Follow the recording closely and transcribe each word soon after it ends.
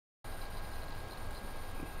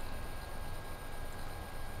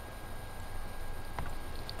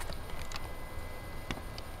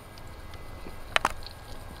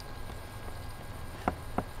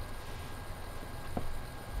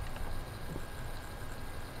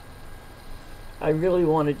I really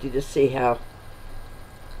wanted you to see how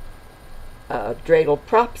Draydl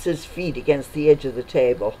props his feet against the edge of the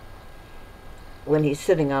table when he's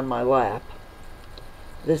sitting on my lap.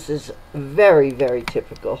 This is very, very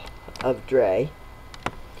typical of Dray.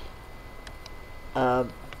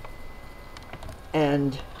 And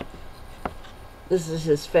this is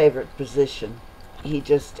his favorite position. He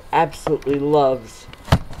just absolutely loves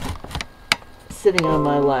sitting on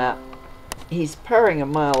my lap. He's purring a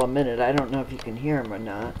mile a minute. I don't know if you can hear him or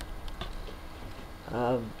not.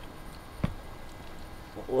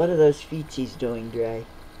 What are those feet he's doing, Dray?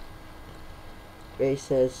 Dray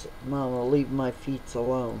says, "Mama, leave my feet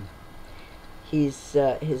alone." His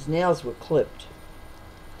nails were clipped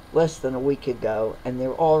less than a week ago, and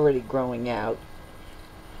they're already growing out.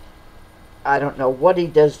 I don't know what he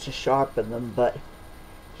does to sharpen them, but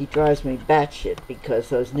he drives me batshit because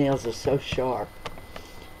those nails are so sharp.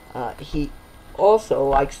 He also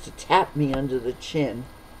likes to tap me under the chin.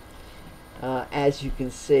 As you can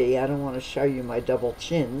see, I don't want to show you my double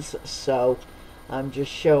chins, so I'm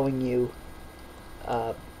just showing you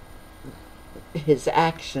his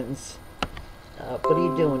actions. What are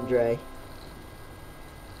you doing, Dray?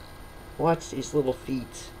 Watch these little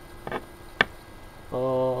feet.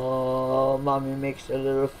 Oh, Mommy makes her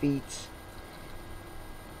little feet.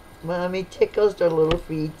 Mommy tickles their little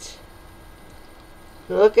feet.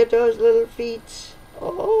 Look at those little feet.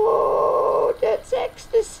 Oh, that's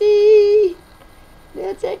ecstasy.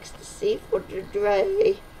 That's ecstasy for the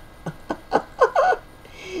Dray.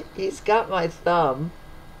 He's got my thumb.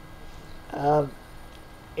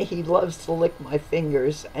 He loves to lick my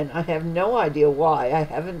fingers, and I have no idea why. I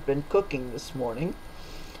haven't been cooking this morning.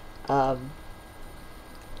 What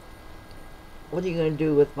are you going to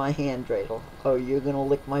do with my hand, Draydl? Oh, you're going to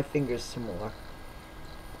lick my fingers some more.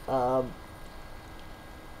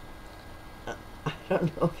 I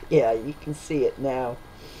don't know if, yeah, you can see it now.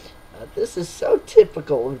 This is so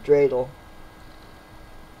typical of Draydl.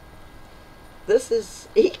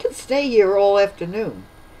 He can stay here all afternoon.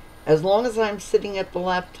 As long as I'm sitting at the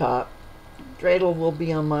laptop, Draydl will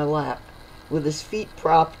be on my lap with his feet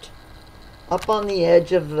propped up on the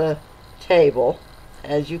edge of the table,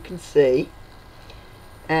 as you can see,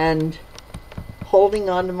 and holding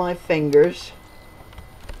onto my fingers.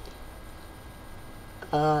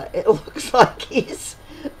 It looks like he's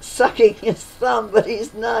sucking his thumb, but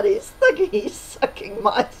he's not. He's sucking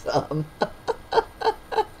my thumb.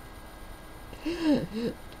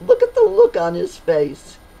 Look at the look on his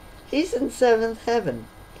face. He's in seventh heaven.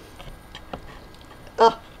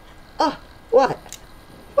 What?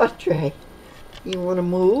 What, Dray? You want to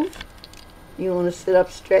move? You want to sit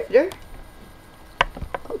up straighter?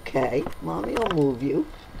 Okay, Mommy will move you.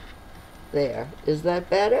 There. Is that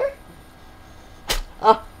better?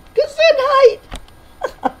 Good night.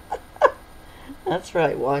 That's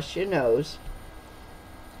right. Wash your nose.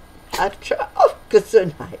 I've tried. Oh, good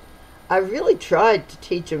night. I really tried to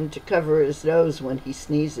teach him to cover his nose when he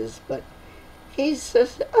sneezes, but he's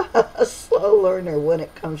a slow learner when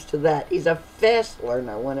it comes to that. He's a fast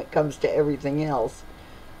learner when it comes to everything else.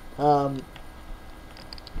 I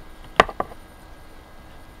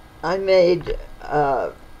made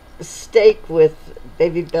steak with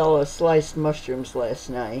Baby Bella sliced mushrooms last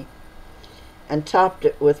night and topped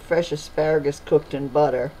it with fresh asparagus cooked in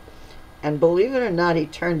butter. And believe it or not, he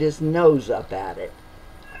turned his nose up at it.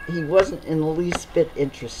 He wasn't in the least bit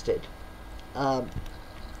interested. I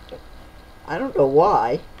don't know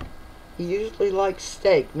why. He usually likes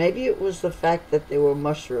steak. Maybe it was the fact that they were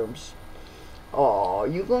mushrooms. Oh,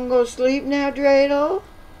 you gonna go sleep now, Draydl?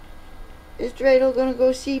 Is Draydl gonna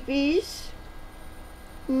go sleepies?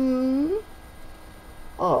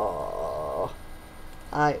 Oh,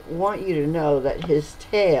 I want you to know that his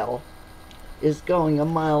tail is going a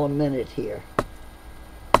mile a minute here.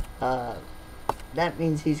 That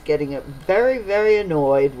means he's getting very, very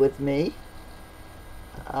annoyed with me.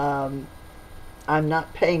 I'm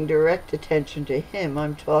not paying direct attention to him.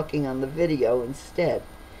 I'm talking on the video instead.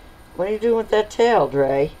 What are you doing with that tail,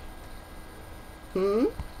 Dray?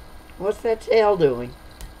 What's that tail doing?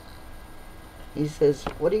 He says,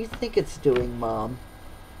 "What do you think it's doing, Mom?"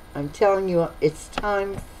 I'm telling you, it's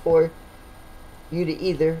time for you to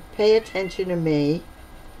either pay attention to me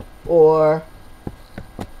or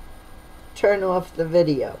turn off the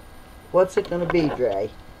video. What's it going to be,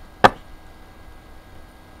 Dray?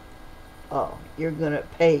 Oh, you're going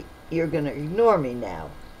to ignore me now.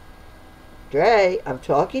 Dray, I'm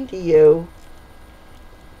talking to you.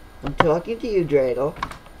 I'm talking to you, Draydl.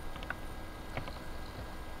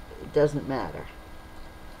 It doesn't matter.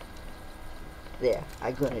 There,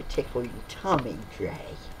 I'm going to tickle your tummy,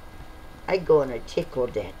 Dray. I'm going to tickle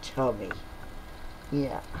that tummy.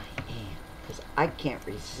 Yeah, I am. Because I can't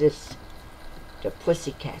resist the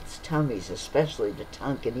pussycats' tummies, especially the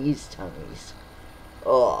Tonkinese tummies.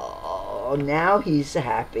 Oh, now he's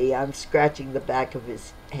happy. I'm scratching the back of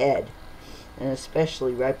his head, and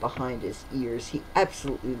especially right behind his ears. He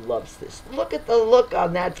absolutely loves this. Look at the look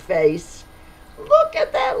on that face. Look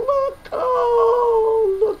at that look.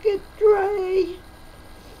 Oh, look at Dray.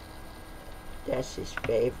 That's his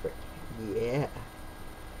favorite. Yeah.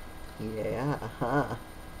 Yeah, huh.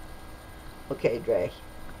 Okay, Dray.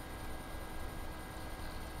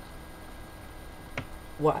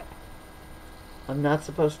 What? I'm not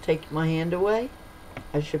supposed to take my hand away?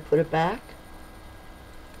 I should put it back?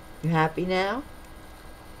 You happy now?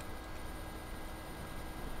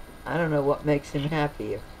 I don't know what makes him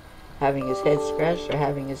happier. Having his head scratched or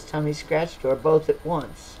having his tummy scratched, or both at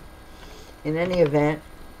once. In any event,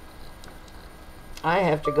 I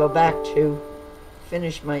have to go back to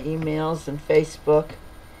finish my emails and Facebook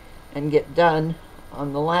and get done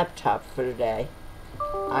on the laptop for today.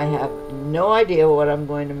 I have no idea what I'm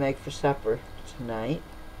going to make for supper tonight.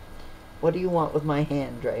 What do you want with my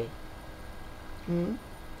hand, Dray?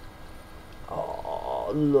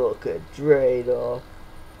 Oh, look at Draydl.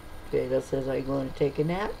 Draydl says, "Are you going to take a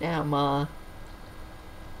nap now, Ma?"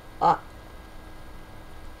 What?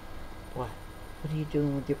 What are you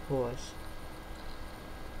doing with your paws?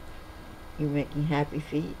 You making happy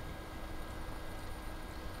feet?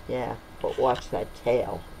 Yeah, but watch that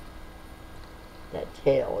tail. That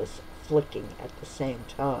tail is flicking at the same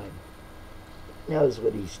time. He knows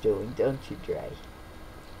what he's doing, don't you, Dray?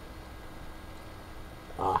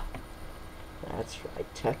 That's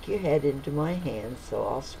right. Tuck your head into my hand so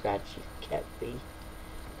I'll scratch your catbee.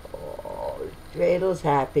 Oh, Draydl's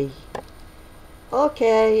happy.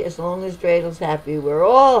 Okay, as long as Draydl's happy, we're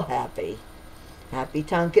all happy. Happy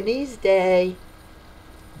Tonkinese Day.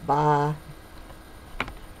 Bye.